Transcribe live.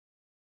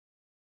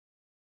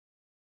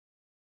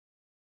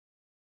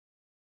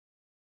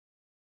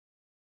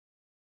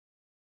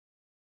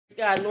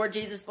God, Lord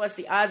Jesus, bless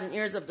the eyes and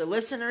ears of the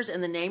listeners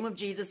in the name of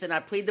Jesus, and I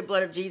plead the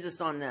blood of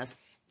Jesus on this.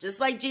 Just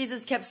like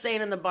Jesus kept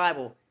saying in the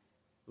Bible,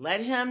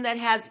 let him that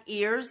has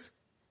ears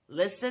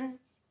listen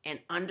and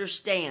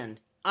understand.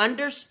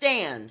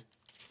 Understand.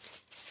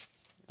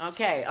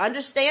 Okay,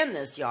 understand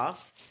this, y'all.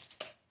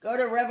 Go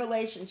to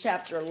Revelation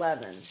chapter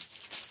 11.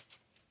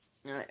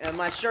 And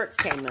my shirts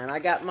came in. I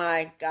got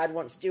my God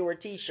Wants Doer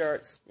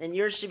t-shirts, and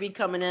yours should be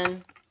coming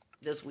in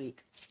this week.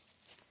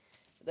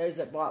 For those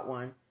that bought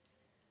one.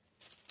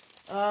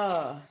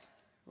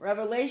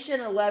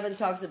 Revelation 11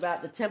 talks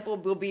about the temple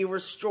will be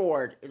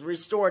restored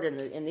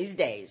in these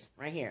days,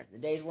 right here, the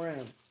days we're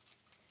in.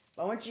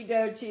 But I want you to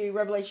go to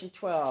Revelation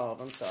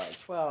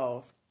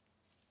 12,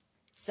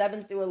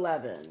 7 through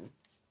 11.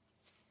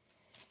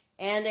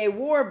 And a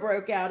war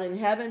broke out in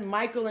heaven.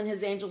 Michael and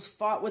his angels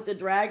fought with the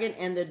dragon,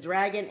 and the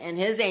dragon and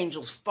his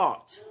angels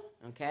fought.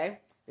 Okay?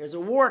 There's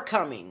a war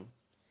coming.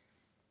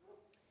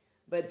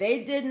 But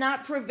they did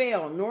not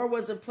prevail, nor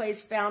was a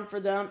place found for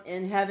them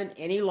in heaven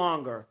any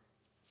longer.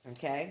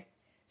 Okay?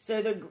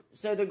 So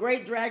the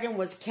great dragon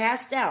was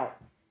cast out,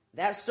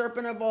 that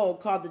serpent of old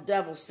called the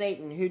devil,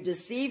 Satan, who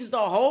deceives the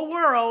whole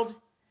world.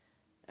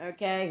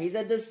 Okay? He's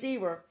a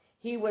deceiver.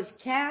 He was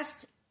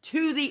cast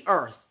to the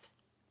earth.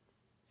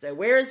 So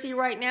where is he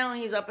right now?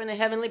 He's up in the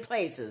heavenly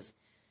places.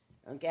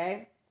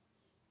 Okay?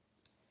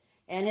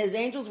 And his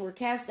angels were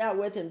cast out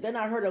with him. Then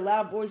I heard a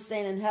loud voice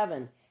saying in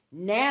heaven,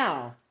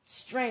 now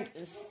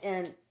strength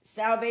and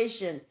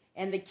salvation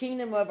and the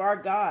kingdom of our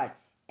God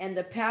and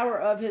the power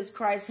of his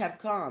Christ have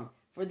come.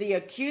 For the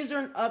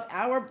accuser of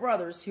our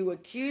brothers who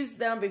accused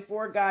them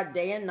before God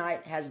day and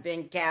night has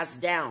been cast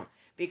down.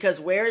 Because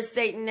where is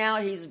Satan now?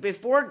 He's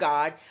before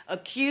God,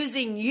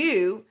 accusing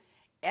you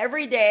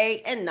every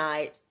day and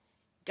night.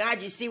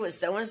 God, you see what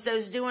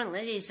so-and-so's doing?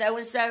 Lindsay,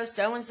 so-and-so,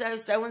 so-and-so,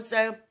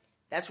 so-and-so.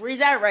 That's where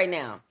he's at right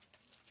now.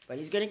 But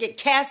he's going to get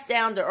cast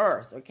down to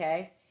earth,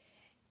 okay?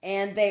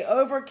 And they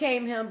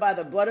overcame him by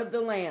the blood of the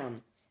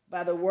Lamb,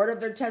 by the word of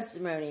their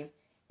testimony,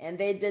 and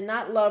they did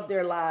not love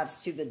their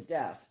lives to the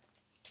death.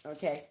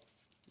 Okay?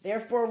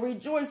 Therefore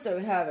rejoice, O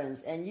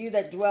heavens, and you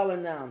that dwell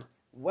in them.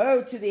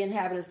 Woe to the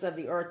inhabitants of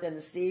the earth and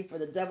the sea, for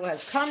the devil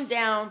has come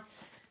down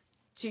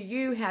to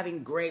you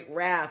having great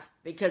wrath,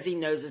 because he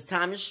knows his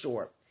time is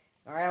short.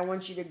 All right, I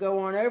want you to go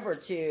on over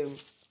to,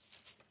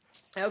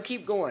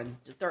 keep going,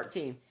 to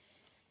 13.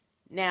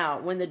 Now,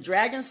 when the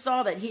dragon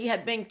saw that he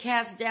had been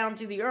cast down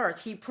to the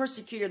earth, he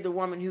persecuted the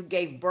woman who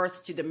gave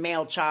birth to the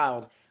male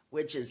child,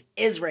 which is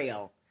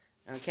Israel.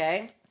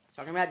 Okay?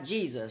 Talking about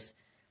Jesus.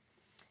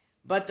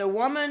 But the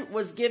woman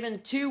was given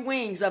 2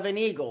 wings of an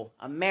eagle,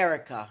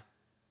 America.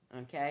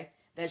 Okay?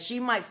 That she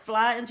might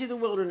fly into the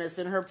wilderness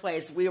in her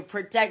place. We're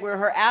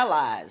her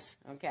allies.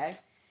 Okay?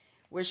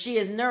 Where she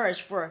is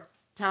nourished for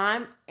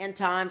time and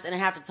times and a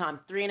half a time,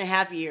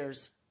 3.5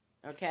 years,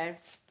 okay,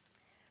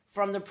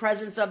 from the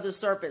presence of the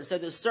serpent. So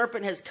the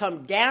serpent has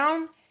come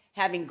down,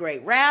 having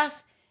great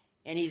wrath,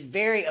 and he's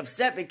very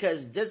upset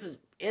because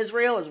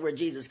Israel is where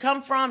Jesus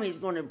come from. He's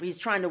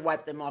trying to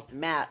wipe them off the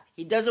map.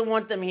 He doesn't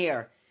want them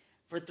here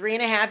for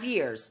 3.5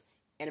 years,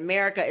 and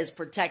America is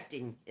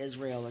protecting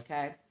Israel,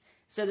 okay?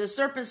 So the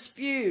serpent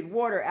spewed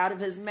water out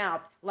of his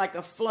mouth like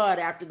a flood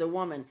after the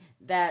woman,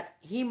 that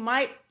he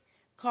might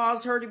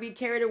cause her to be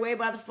carried away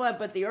by the flood.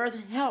 But the earth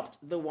helped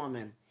the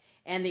woman.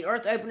 And the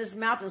earth opened its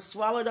mouth and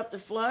swallowed up the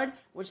flood,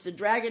 which the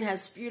dragon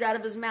has spewed out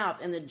of his mouth.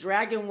 And the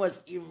dragon was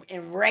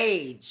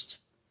enraged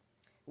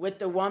with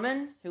the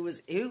woman,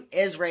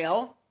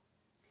 Israel.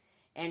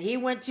 And he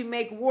went to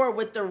make war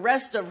with the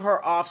rest of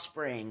her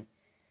offspring,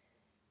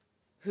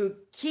 who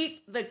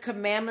keep the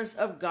commandments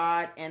of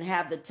God and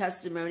have the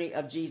testimony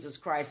of Jesus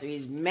Christ. So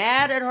he's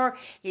mad at her.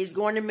 He's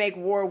going to make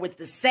war with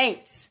the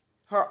saints,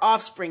 her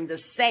offspring, the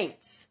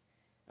saints.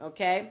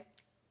 Okay?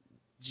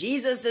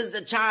 Jesus is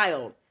the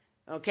child,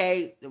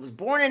 okay, that was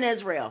born in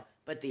Israel.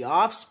 But the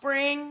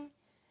offspring,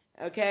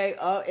 okay,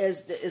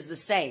 is the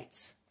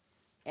saints.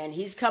 And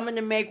he's coming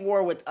to make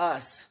war with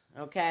us,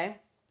 okay?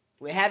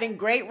 We're having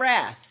great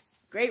wrath.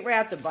 Great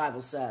wrath, the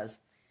Bible says.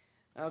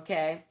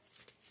 Okay?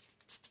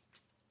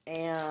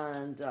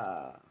 And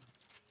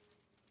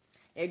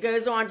it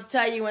goes on to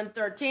tell you in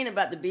 13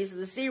 about the beasts of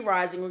the sea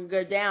rising. We'll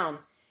go down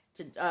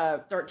to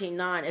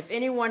 13:9. If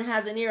anyone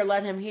has an ear,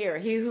 let him hear.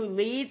 He who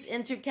leads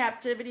into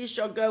captivity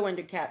shall go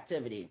into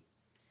captivity.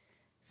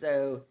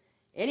 So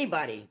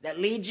anybody that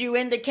leads you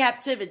into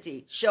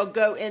captivity shall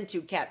go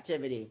into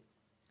captivity.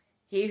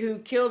 He who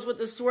kills with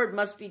the sword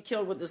must be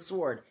killed with the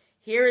sword.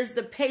 Here is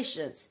the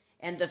patience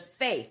and the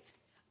faith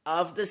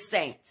of the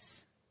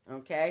saints.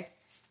 Okay?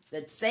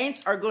 The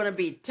saints are going to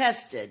be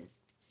tested.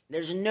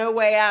 There's no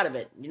way out of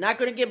it. You're not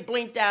going to get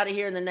blinked out of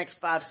here in the next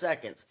 5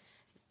 seconds.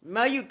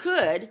 Well, you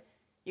could.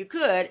 You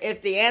could,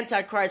 if the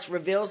Antichrist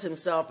reveals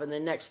himself in the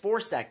next 4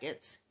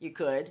 seconds. You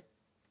could.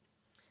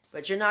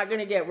 But you're not going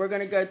to get, we're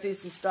going to go through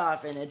some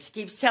stuff. And it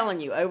keeps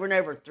telling you over and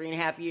over,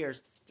 3.5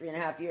 years.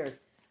 3.5 years.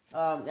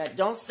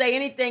 Don't say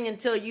anything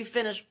until you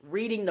finish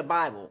reading the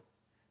Bible.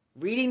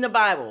 Reading the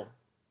Bible.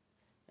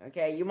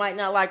 Okay, you might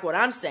not like what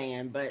I'm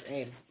saying, but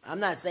hey,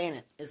 I'm not saying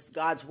it. It's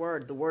God's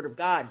word, the word of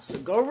God. So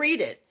go read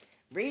it.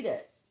 Read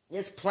it.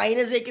 It's plain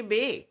as it can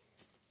be.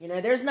 You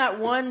know, there's not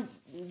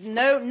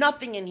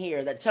nothing in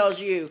here that tells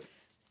you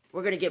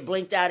we're going to get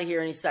blinked out of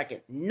here any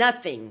second.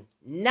 Nothing.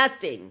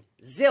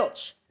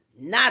 Zilch.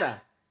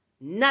 Nada.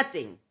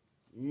 Nothing.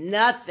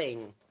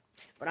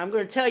 But I'm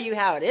going to tell you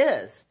how it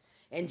is.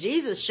 And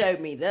Jesus showed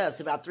me this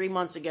about 3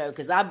 months ago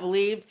because I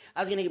believed I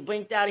was going to get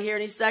blinked out of here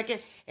any second.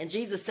 And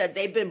Jesus said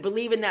they've been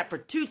believing that for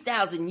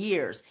 2,000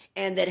 years.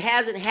 And that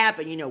hasn't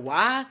happened. You know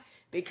why?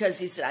 Because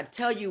he said, I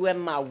tell you in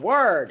my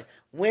word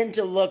when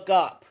to look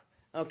up.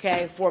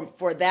 Okay?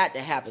 For that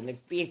to happen. The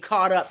being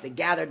caught up, the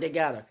gathered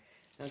together.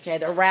 Okay?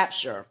 The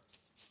rapture.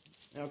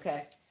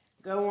 Okay?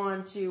 Go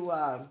on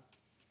to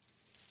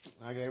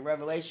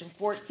Revelation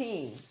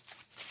 14.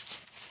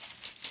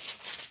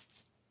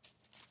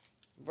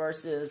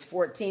 Verses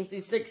 14 through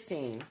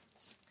 16.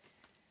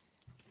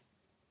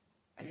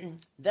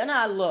 Then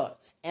I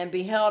looked and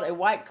beheld a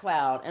white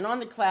cloud, and on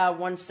the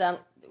cloud sat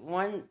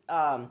one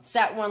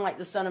like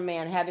the Son of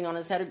Man, having on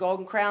his head a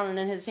golden crown, and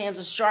in his hands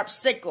a sharp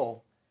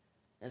sickle.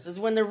 This is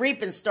when the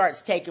reaping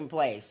starts taking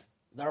place,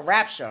 the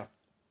rapture.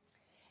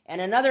 And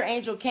another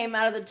angel came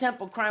out of the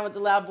temple, crying with a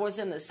loud voice,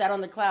 and that sat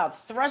on the cloud,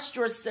 thrust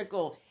your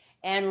sickle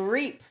and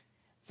reap,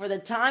 for the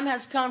time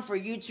has come for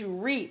you to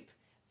reap.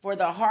 For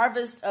the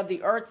harvest of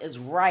the earth is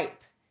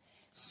ripe.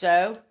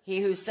 So he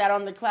who sat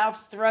on the cloud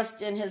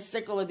thrust in his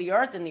sickle of the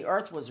earth, and the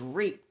earth was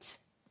reaped.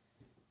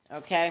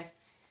 Okay?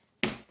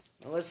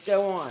 Well, let's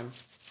go on.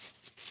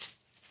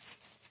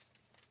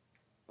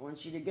 I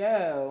want you to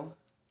go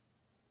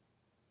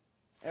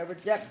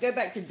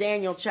back to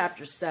Daniel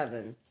chapter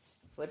 7.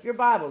 Flip your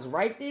Bibles.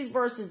 Write these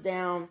verses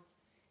down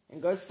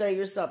and go study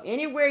yourself.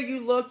 Anywhere you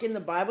look in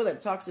the Bible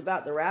that talks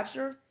about the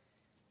rapture,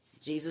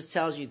 Jesus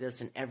tells you this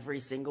in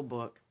every single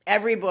book.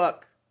 Every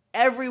book.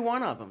 Every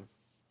one of them.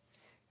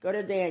 Go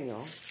to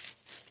Daniel.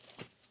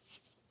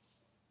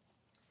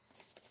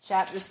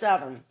 Chapter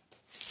 7.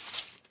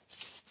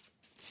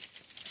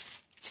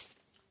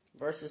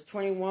 Verses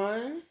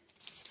 21.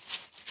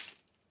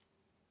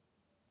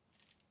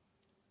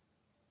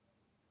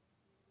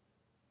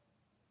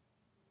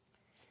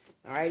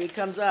 All right, he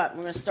comes up.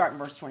 We're going to start in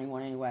verse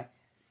 21 anyway.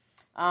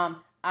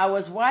 I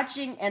was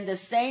watching, and the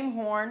same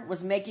horn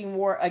was making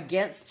war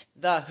against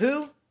the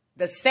who?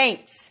 The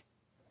saints.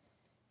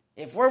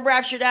 If we're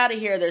raptured out of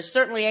here, there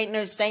certainly ain't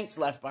no saints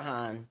left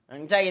behind. I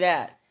can tell you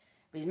that.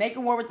 But he's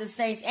making war with the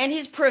saints, and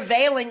he's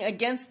prevailing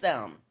against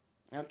them.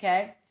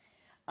 Okay?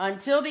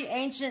 Until the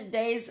ancient of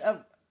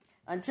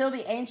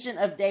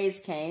days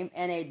came,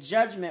 and a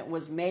judgment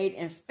was made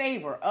in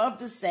favor of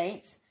the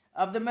saints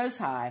of the Most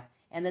High,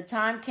 and the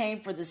time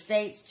came for the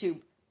saints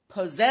to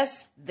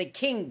possess the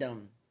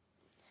kingdom.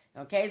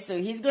 Okay, so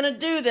he's going to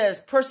do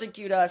this,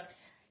 persecute us,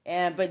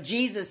 but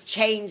Jesus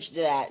changed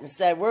that and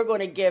said we're going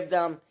to give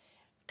them,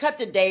 cut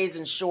the days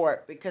in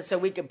short, because so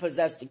we can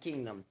possess the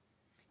kingdom.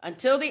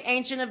 Until the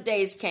Ancient of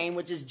Days came,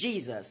 which is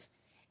Jesus,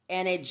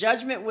 and a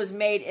judgment was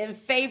made in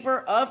favor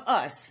of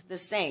us, the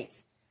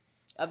saints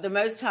of the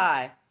Most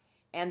High,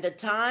 and the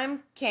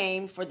time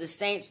came for the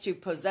saints to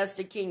possess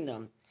the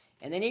kingdom.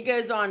 And then he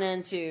goes on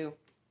into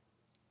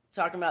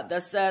talking about,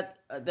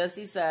 thus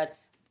he said,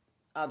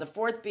 the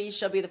fourth beast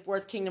shall be the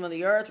fourth kingdom of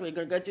the earth. We're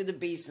going to go through the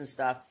beasts and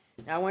stuff.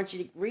 Now, I want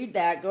you to read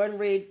that. Go ahead and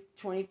read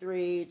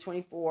 23,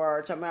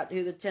 24, talking about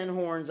who the 10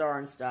 horns are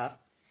and stuff.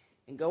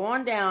 And go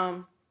on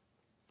down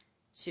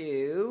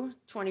to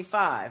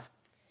 25.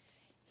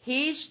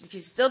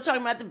 He's still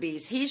talking about the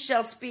beast. He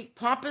shall speak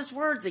pompous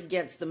words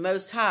against the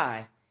Most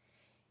High,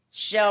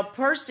 shall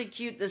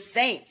persecute the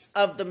saints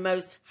of the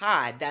Most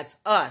High. That's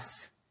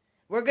us.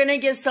 We're going to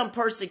get some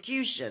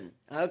persecution,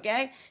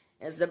 okay?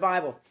 As the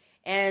Bible.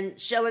 And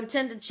shall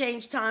intend to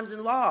change times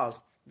and laws.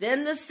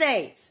 Then the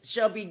saints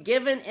shall be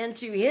given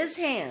into his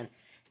hand.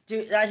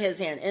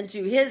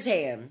 Into his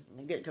hand.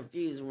 I get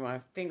confused when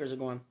my fingers are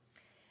going.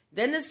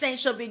 Then the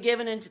saints shall be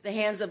given into the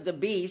hands of the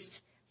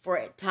beast for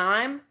a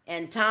time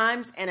and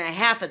times and a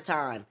half a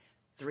time.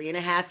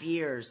 3.5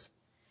 years.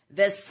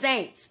 The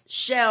saints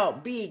shall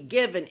be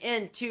given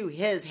into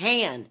his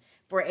hand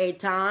for a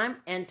time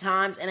and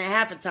times and a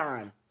half a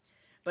time.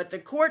 But the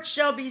court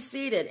shall be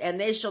seated, and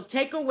they shall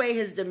take away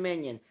his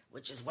dominion,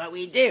 which is what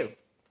we do,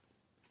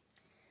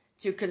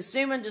 to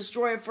consume and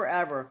destroy it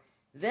forever.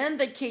 Then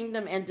the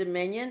kingdom and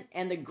dominion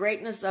and the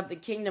greatness of the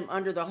kingdom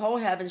under the whole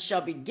heaven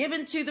shall be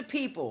given to the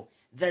people,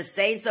 the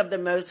saints of the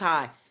Most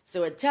High.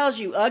 So it tells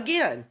you,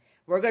 again,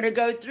 we're going to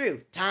go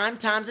through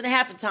times and a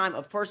half a time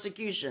of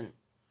persecution.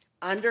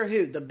 Under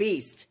who? The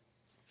beast.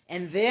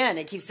 And then,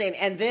 it keeps saying,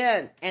 and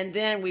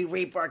then we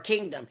reap our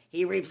kingdom.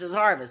 He reaps his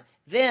harvest.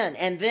 Then.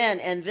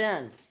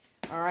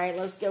 All right,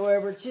 let's go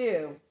over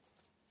to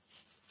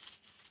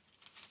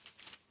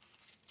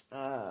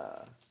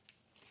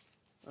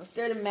let's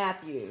go to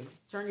Matthew.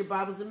 Turn your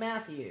Bibles to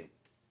Matthew.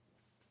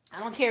 I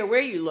don't care where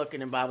you look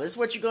in the Bible. This is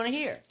what you're going to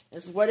hear.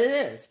 This is what it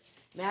is.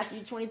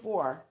 Matthew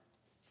 24.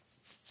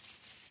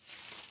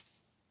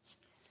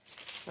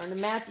 Turn to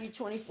Matthew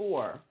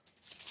 24.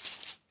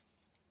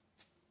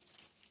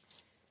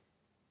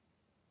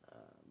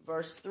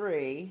 verse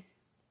 3.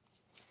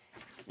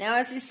 Now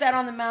as he sat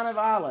on the Mount of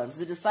Olives,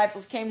 the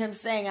disciples came to him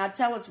saying, I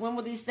tell us, when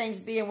will these things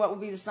be, and what will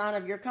be the sign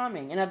of your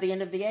coming and of the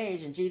end of the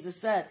age? And Jesus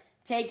said,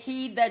 take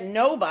heed that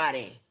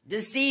nobody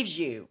deceives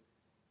you.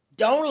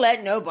 Don't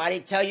let nobody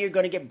tell you you're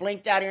going to get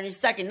blinked out here in a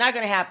second. Not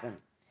going to happen.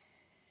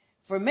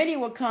 For many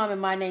will come in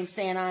my name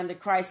saying I am the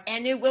Christ,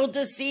 and it will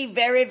deceive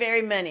very,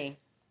 very many.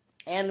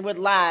 And with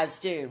lies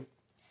too.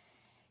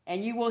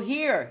 And you will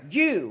hear,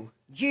 you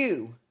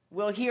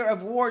will hear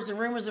of wars and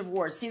rumors of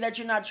wars. See that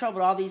you're not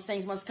troubled. All these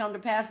things must come to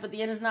pass, but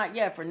the end is not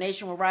yet. For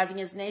nation will rise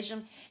against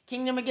nation,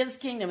 kingdom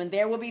against kingdom, and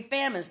there will be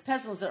famines,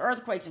 pestilence, and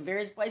earthquakes in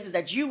various places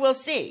that you will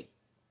see.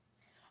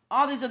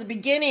 All these are the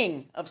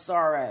beginning of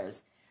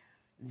sorrows.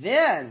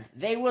 Then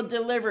they will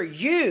deliver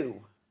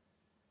you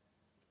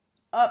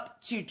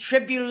up to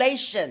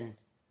tribulation,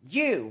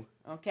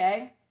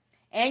 okay,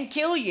 and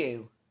kill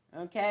you,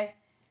 okay,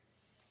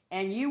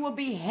 and you will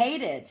be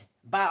hated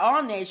by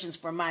all nations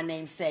for my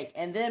name's sake,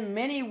 and then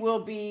many will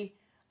be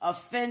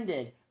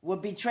offended, will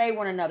betray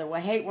one another,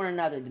 will hate one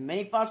another. The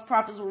many false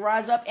prophets will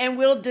rise up and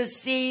will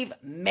deceive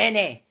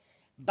many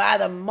by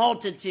the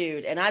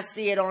multitude. And I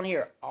see it on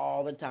here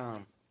all the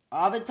time,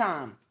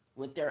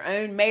 with their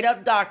own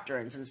made-up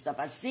doctrines and stuff.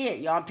 I see it,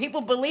 y'all. People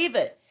believe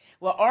it.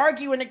 Well,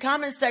 argue in the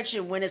comment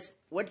section when it's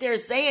what they're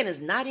saying is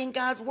not in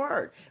God's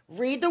word.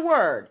 Read the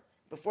word.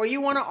 Before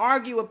you want to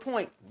argue a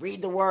point,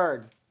 read the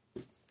word.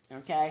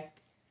 Okay?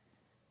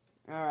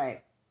 All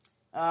right.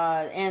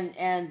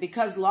 And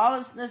because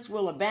lawlessness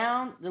will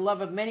abound, the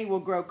love of many will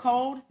grow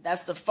cold.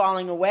 That's the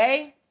falling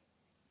away.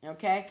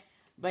 Okay?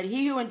 But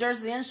he who endures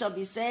to the end shall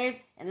be saved,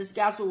 and this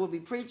gospel will be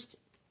preached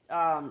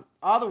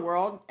all the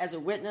world as a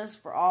witness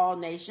for all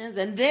nations,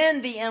 and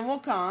then the end will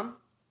come.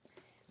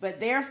 But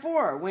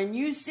therefore, when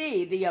you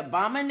see the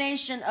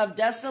abomination of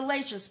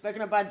desolation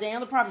spoken of by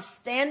Daniel the prophet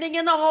standing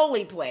in the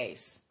holy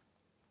place,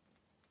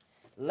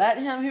 let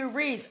him who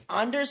reads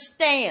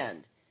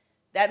understand.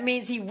 That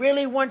means he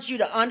really wants you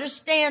to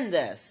understand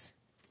this.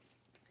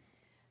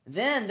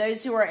 Then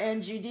those who are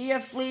in Judea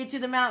flee to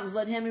the mountains.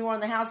 Let him who are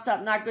on the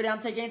housetop not go down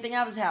and take anything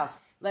out of his house.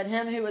 Let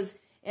him who is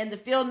in the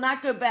field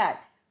not go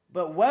back.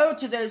 But woe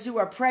to those who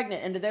are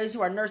pregnant and to those who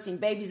are nursing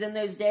babies in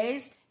those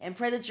days. And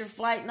pray that your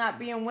flight not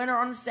be in winter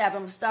on the Sabbath.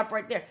 I'm going to stop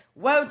right there.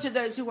 Woe to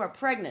those who are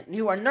pregnant and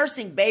who are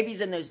nursing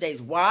babies in those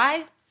days.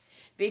 Why?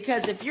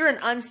 Because if you're an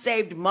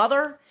unsaved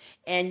mother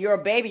and you're a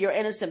baby, your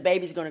innocent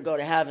baby's going to go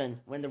to heaven.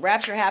 When the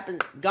rapture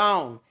happens,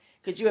 gone.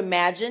 Could you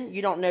imagine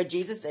you don't know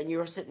Jesus and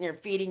you're sitting there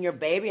feeding your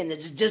baby and it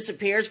just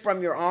disappears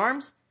from your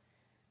arms?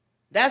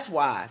 That's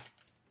why.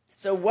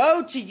 So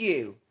woe to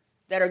you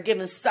that are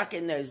given suck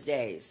in those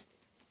days.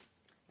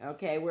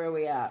 Okay, where are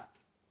we at?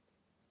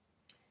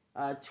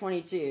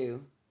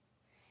 22.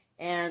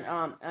 And,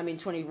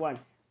 21.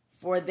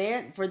 For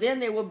then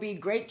there will be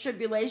great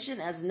tribulation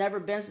as never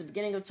been since the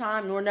beginning of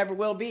time, nor never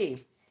will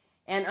be.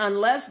 And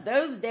unless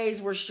those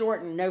days were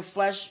shortened, no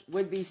flesh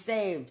would be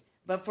saved.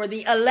 But for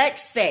the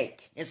elect's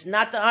sake, it's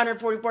not the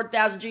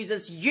 144,000 Jews,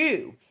 it's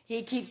you.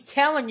 He keeps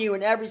telling you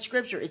in every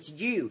scripture, it's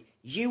you.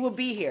 You will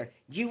be here.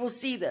 You will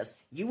see this.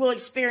 You will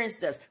experience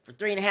this for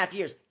 3.5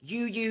 years.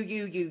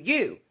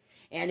 You.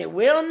 And it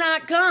will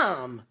not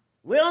come,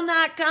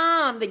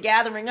 the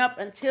gathering up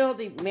until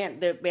the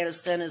man of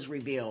sin is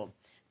revealed.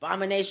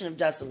 Abomination of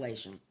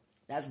desolation.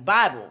 That's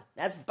Bible.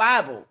 That's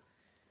Bible.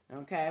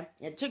 Okay?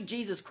 It took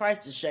Jesus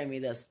Christ to show me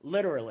this.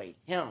 Literally.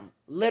 Him.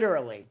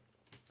 Literally.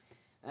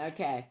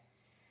 Okay.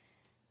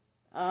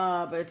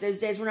 But if those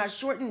days were not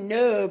shortened,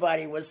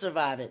 nobody would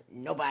survive it.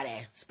 Nobody.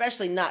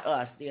 Especially not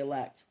us, the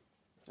elect.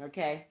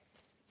 Okay?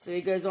 So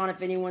he goes on,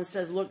 if anyone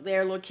says, look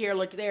there, look here,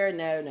 look there.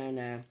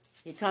 No.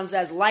 He comes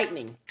as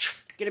lightning.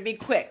 Gonna be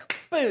quick.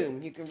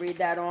 Boom. You can read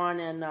that on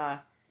in,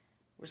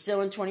 we're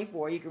still in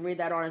 24. You can read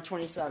that on in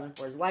 27.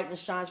 For as lightning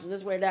shines from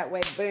this way, that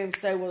way, boom,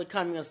 so will the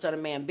coming of the Son of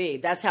Man be.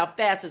 That's how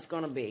fast it's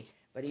going to be.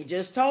 But he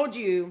just told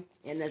you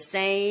in the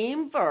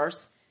same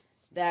verse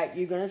that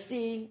you're going to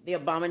see the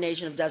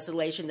abomination of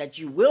desolation, that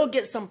you will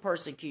get some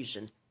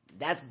persecution.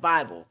 That's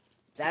Bible.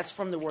 That's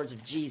from the words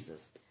of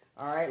Jesus.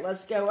 All right,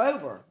 let's go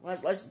over.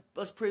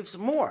 Let's prove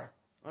some more.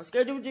 Let's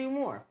go do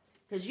more.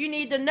 Because you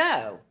need to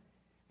know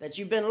that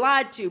you've been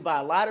lied to by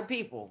a lot of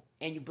people,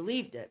 and you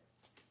believed it.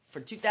 For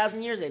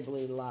 2,000 years, they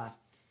believed a lie.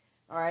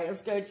 All right,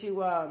 let's go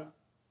to,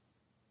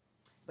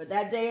 but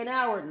that day and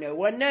hour, no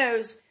one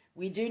knows.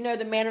 We do know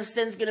the man of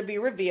sin is going to be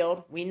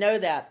revealed. We know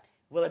that.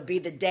 Will it be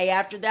the day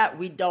after that?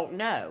 We don't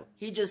know.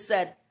 He just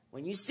said,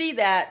 when you see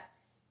that,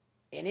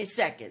 any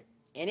second,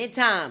 any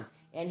time.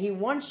 And he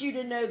wants you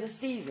to know the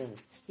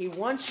seasons. He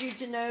wants you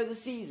to know the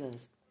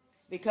seasons.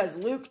 Because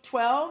Luke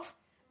 12,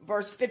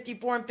 verse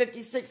 54 and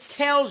 56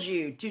 tells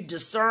you to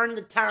discern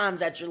the times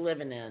that you're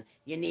living in.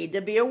 You need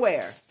to be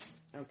aware.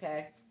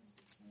 Okay?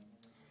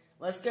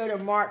 Let's go to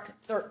Mark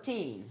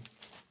 13.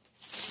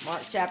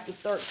 Mark chapter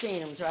 13.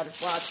 I'm going to try to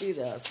fly through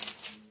this.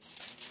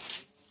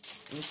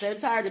 I'm so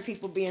tired of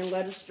people being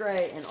led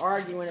astray and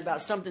arguing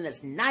about something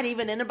that's not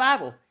even in the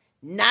Bible.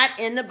 Not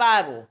in the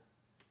Bible.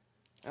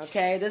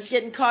 Okay, this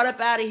getting caught up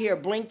out of here,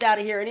 blinked out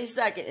of here any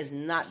second is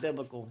not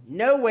biblical.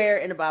 Nowhere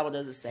in the Bible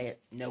does it say it.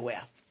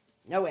 Nowhere.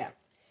 Nowhere.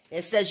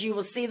 It says you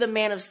will see the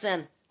man of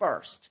sin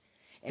first.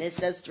 And it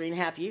says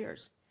 3.5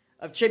 years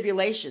of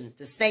tribulation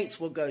the saints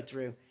will go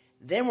through.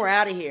 Then we're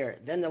out of here.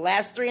 Then the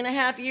last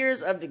 3.5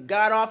 years of the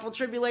god-awful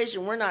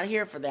tribulation, we're not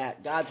here for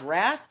that. God's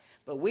wrath.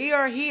 But we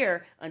are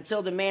here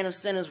until the man of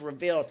sin is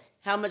revealed.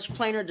 How much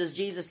plainer does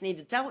Jesus need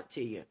to tell it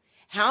to you?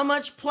 How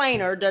much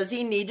plainer does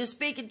he need to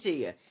speak it to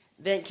you?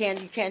 Then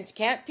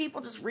can't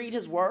people just read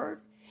his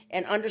word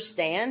and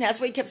understand? That's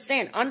what he kept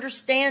saying.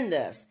 Understand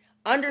this.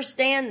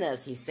 Understand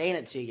this. He's saying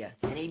it to you.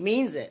 And he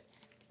means it.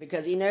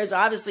 Because he knows,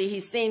 obviously,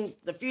 he's seen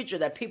the future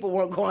that people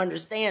won't go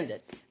understand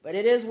it. But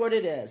it is what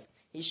it is.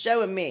 He's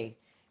showing me.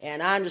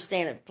 And I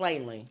understand it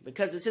plainly.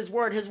 Because it's his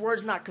word. His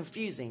word's not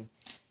confusing.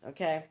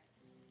 Okay?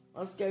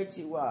 Let's go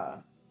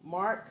to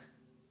Mark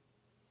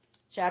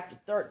chapter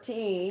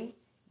 13,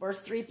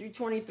 verse 3 through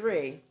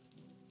 23.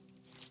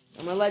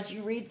 I'm going to let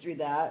you read through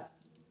that.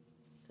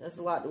 That's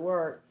a lot to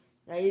work.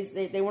 Now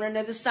they want to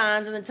know the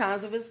signs and the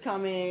times of his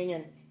coming.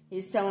 And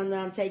he's telling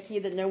them, take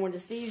heed that no one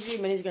deceives you.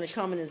 But he's going to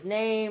come in his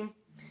name.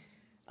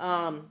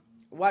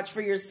 Watch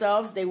for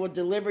yourselves. They will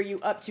deliver you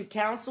up to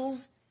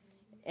councils.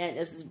 And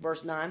this is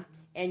verse 9.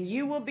 And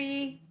you will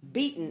be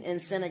beaten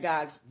in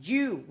synagogues.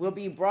 You will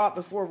be brought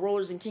before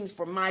rulers and kings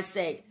for my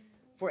sake,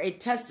 for a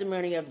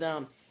testimony of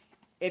them.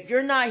 If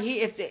you're not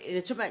here, if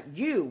they're talking about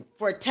you,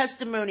 for a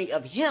testimony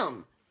of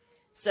him.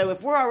 So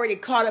if we're already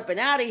caught up and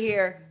out of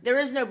here, there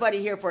is nobody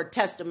here for a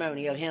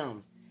testimony of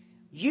him.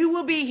 You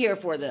will be here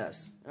for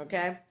this,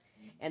 okay?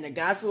 And the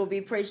gospel will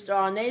be preached to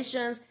all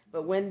nations.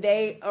 But when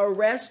they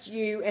arrest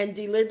you and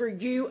deliver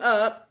you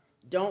up,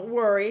 don't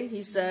worry,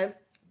 he said,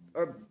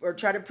 or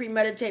try to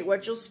premeditate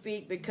what you'll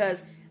speak,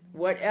 because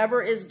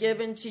whatever is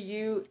given to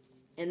you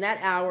in that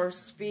hour,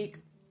 speak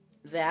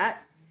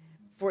that.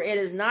 For it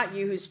is not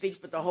you who speaks,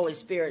 but the Holy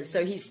Spirit.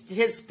 So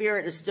his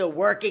spirit is still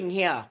working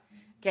here.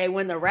 Okay,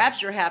 when the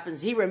rapture happens,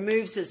 he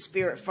removes his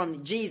spirit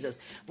from Jesus.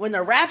 When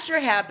the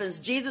rapture happens,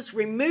 Jesus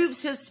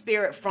removes his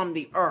spirit from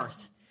the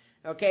earth.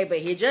 Okay, but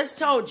he just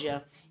told you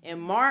in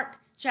Mark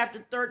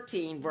chapter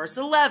 13, verse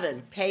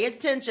 11, pay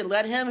attention.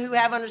 Let him who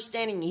have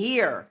understanding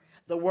hear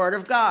the word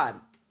of God.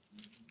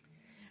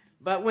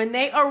 But when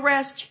they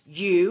arrest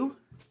you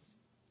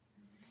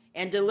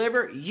and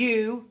deliver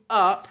you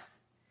up,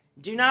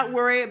 do not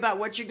worry about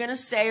what you're going to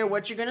say or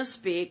what you're going to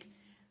speak,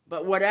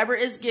 but whatever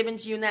is given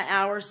to you in that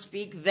hour,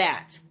 speak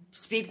that.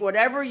 Speak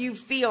whatever you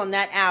feel in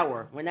that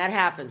hour when that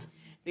happens,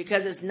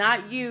 because it's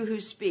not you who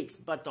speaks,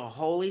 but the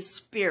Holy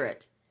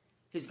Spirit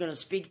who's going to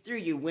speak through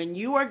you. When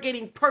you are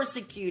getting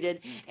persecuted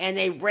and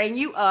they bring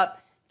you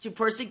up to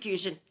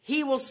persecution,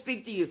 he will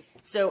speak to you.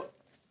 So,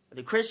 are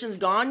the Christians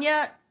gone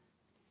yet?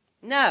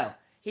 No.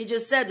 He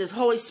just said this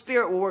Holy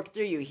Spirit will work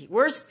through you.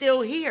 We're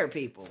still here,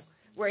 people.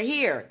 We're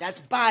here. That's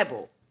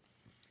Bible.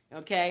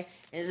 Okay?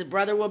 And his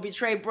brother will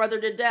betray brother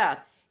to death,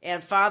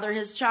 and father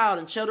his child,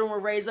 and children will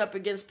raise up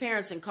against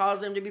parents and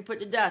cause them to be put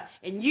to death.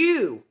 And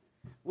you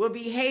will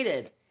be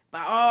hated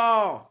by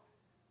all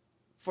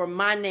for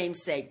my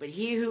name's sake. But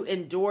he who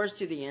endures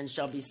to the end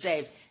shall be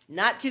saved.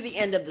 Not to the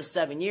end of the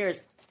 7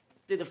 years,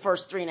 through the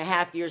first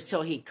 3.5 years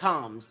till he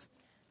comes.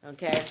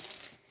 Okay?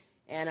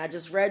 And I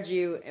just read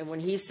you, and when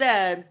he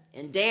said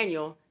in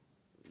Daniel,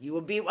 you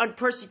will be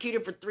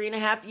persecuted for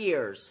 3.5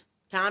 years.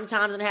 Times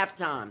and a half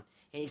time.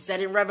 And he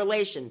said in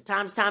Revelation,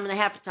 time and a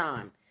half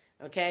time.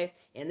 Okay?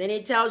 And then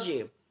he tells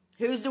you,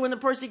 who's doing the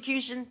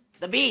persecution?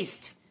 The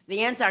beast,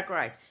 the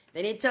Antichrist.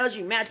 Then he tells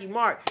you, Matthew,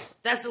 Mark,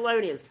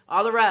 Thessalonians,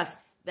 all the rest,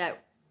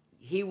 that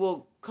he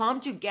will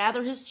come to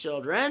gather his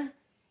children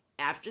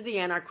after the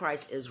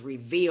Antichrist is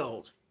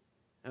revealed.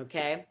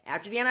 Okay?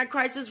 After the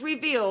Antichrist is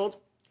revealed,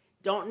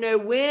 don't know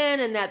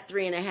when in that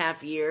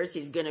 3.5 years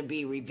he's going to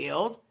be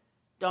revealed.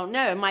 Don't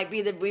know. It might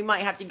be that we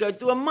might have to go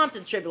through a month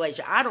of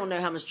tribulation. I don't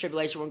know how much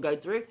tribulation we'll go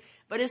through.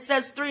 But it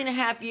says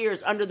 3.5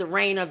 years under the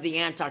reign of the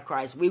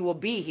Antichrist. We will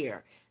be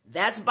here.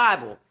 That's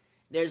Bible.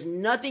 There's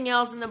nothing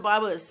else in the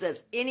Bible that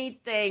says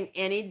anything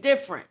any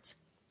different.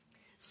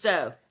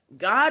 So,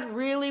 God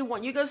really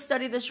wants you to go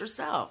study this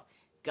yourself.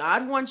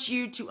 God wants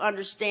you to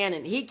understand,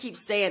 and he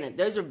keeps saying it.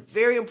 Those are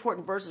very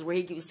important verses where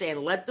he keeps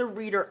saying, let the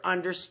reader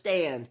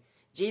understand.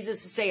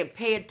 Jesus is saying,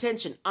 pay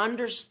attention,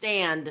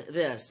 understand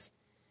this.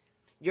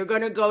 You're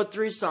going to go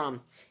through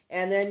some.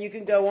 And then you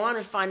can go on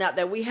and find out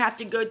that we have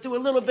to go through a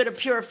little bit of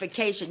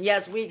purification.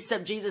 Yes, we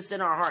accept Jesus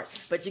in our heart.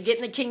 But to get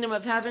in the kingdom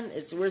of heaven,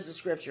 where's the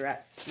scripture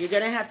at? You're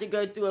going to have to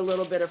go through a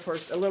little bit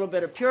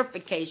of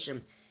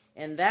purification.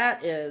 And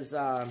that is...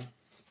 oh,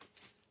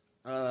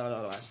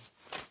 I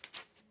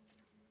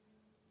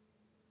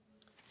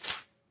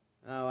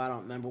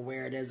don't remember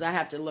where it is. I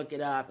have to look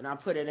it up, and I'll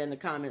put it in the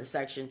comment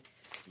section.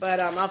 But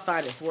I'll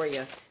find it for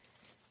you.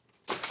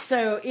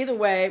 So, either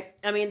way,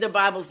 I mean, the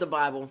Bible's the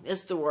Bible.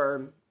 It's the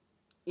Word.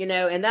 You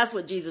know, and that's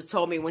what Jesus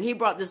told me. When he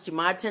brought this to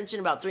my attention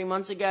about 3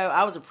 months ago,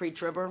 I was a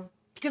pre-tribber.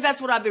 Because that's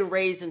what I've been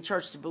raised in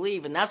church to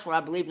believe. And that's what I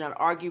believe, and I'd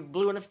argue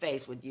blue in the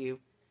face with you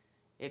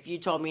if you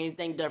told me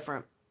anything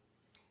different.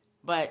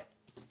 But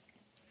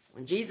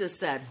When Jesus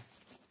said,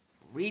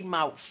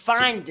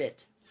 find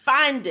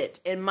it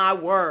in my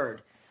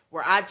word,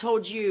 where I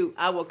told you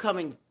I will come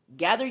and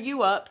gather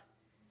you up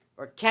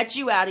or catch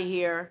you out of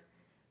here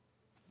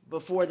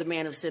before the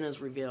man of sin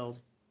is revealed.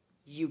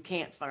 You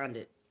can't find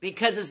it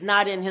because it's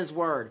not in his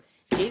word.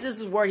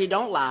 Jesus' word, he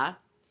don't lie,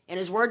 and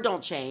his word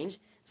don't change.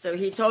 So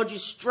he told you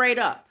straight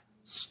up.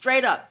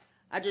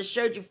 I just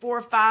showed you 4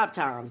 or 5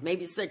 times,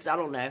 maybe 6, I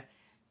don't know,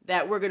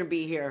 that we're going to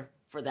be here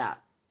for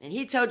that. And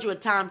he told you a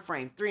time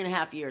frame,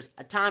 3.5 years,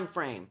 a time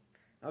frame.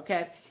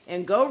 Okay?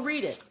 And go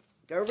read it.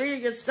 Go read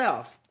it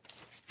yourself.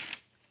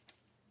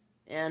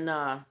 And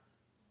go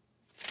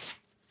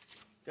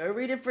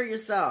read it for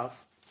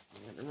yourself.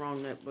 I got the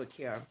wrong notebook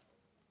here.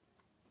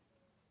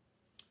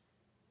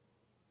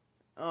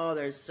 Oh,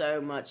 there's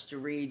so much to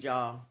read,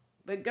 y'all.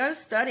 But go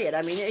study it.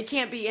 I mean, it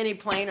can't be any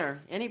plainer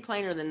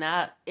than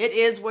that. It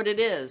is what it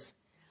is.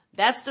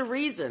 That's the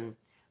reason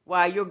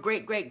why your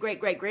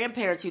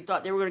great-great-great-great-grandparents who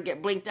thought they were going to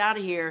get blinked out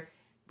of here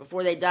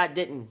before they died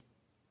didn't.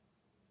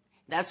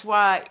 That's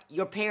why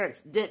your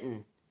parents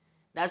didn't.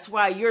 That's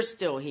why you're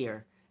still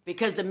here.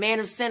 Because the man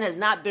of sin has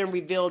not been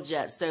revealed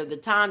yet. So the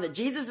time that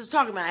Jesus is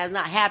talking about has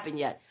not happened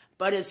yet.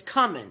 But it's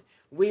coming.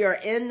 We are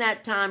in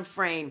that time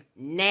frame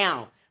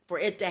now for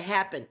it to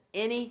happen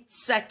any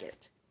second.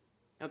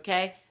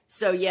 Okay?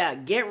 So yeah,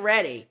 get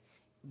ready.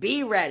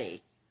 Be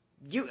ready.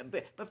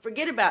 But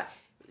forget about,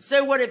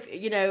 so what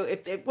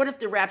if, what if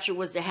the rapture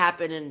was to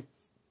happen in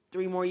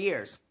 3 more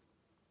years?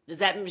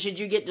 Should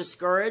you get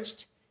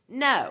discouraged?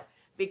 No,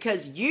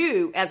 because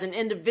you as an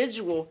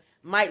individual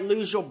might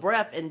lose your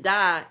breath and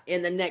die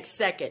in the next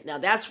second. Now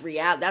that's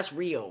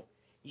real.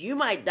 You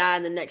might die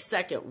in the next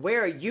second.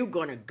 Where are you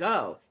going to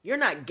go? You're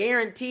not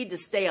guaranteed to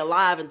stay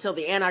alive until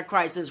the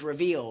Antichrist is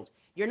revealed.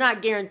 You're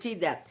not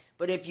guaranteed that.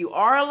 But if you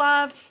are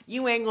alive,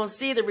 you ain't going to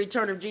see the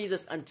return of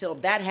Jesus until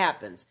that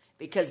happens.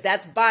 Because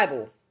that's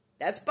Bible.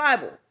 That's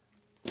Bible.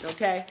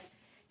 Okay?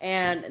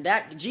 And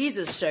that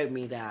Jesus showed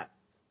me that.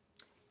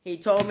 He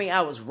told me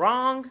I was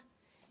wrong.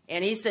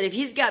 And he said, if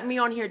he's got me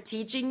on here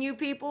teaching you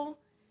people,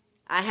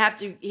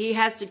 he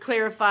has to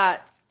clarify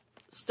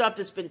stuff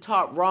that's been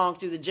taught wrong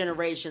through the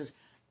generations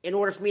in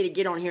order for me to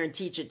get on here and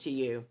teach it to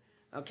you.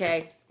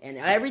 Okay? And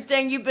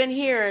everything you've been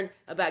hearing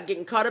about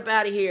getting caught up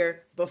out of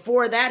here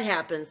before that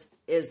happens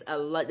is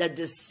a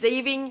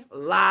deceiving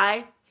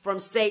lie from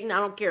Satan. I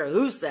don't care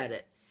who said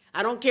it.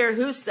 I don't care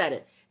who said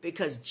it.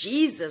 Because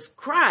Jesus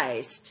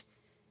Christ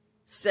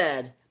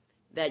said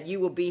that you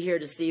will be here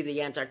to see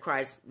the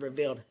Antichrist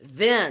revealed.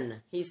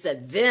 Then, he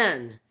said,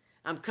 then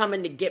I'm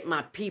coming to get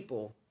my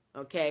people.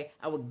 Okay?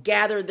 I will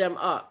gather them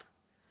up.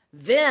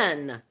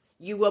 Then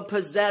you will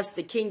possess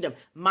the kingdom.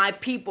 My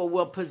people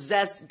will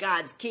possess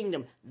God's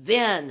kingdom.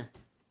 Then,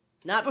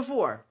 not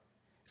before.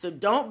 So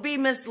don't be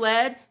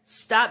misled.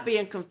 Stop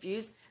being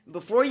confused.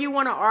 Before you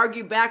want to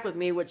argue back with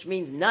me, which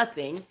means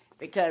nothing,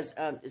 because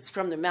it's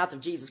from the mouth of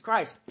Jesus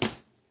Christ,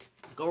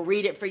 go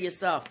read it for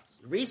yourself.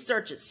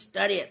 Research it.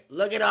 Study it.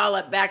 Look it all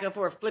up back and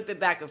forth. Flip it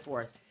back and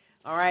forth.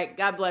 All right?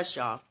 God bless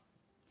y'all.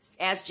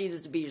 Ask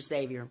Jesus to be your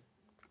Savior.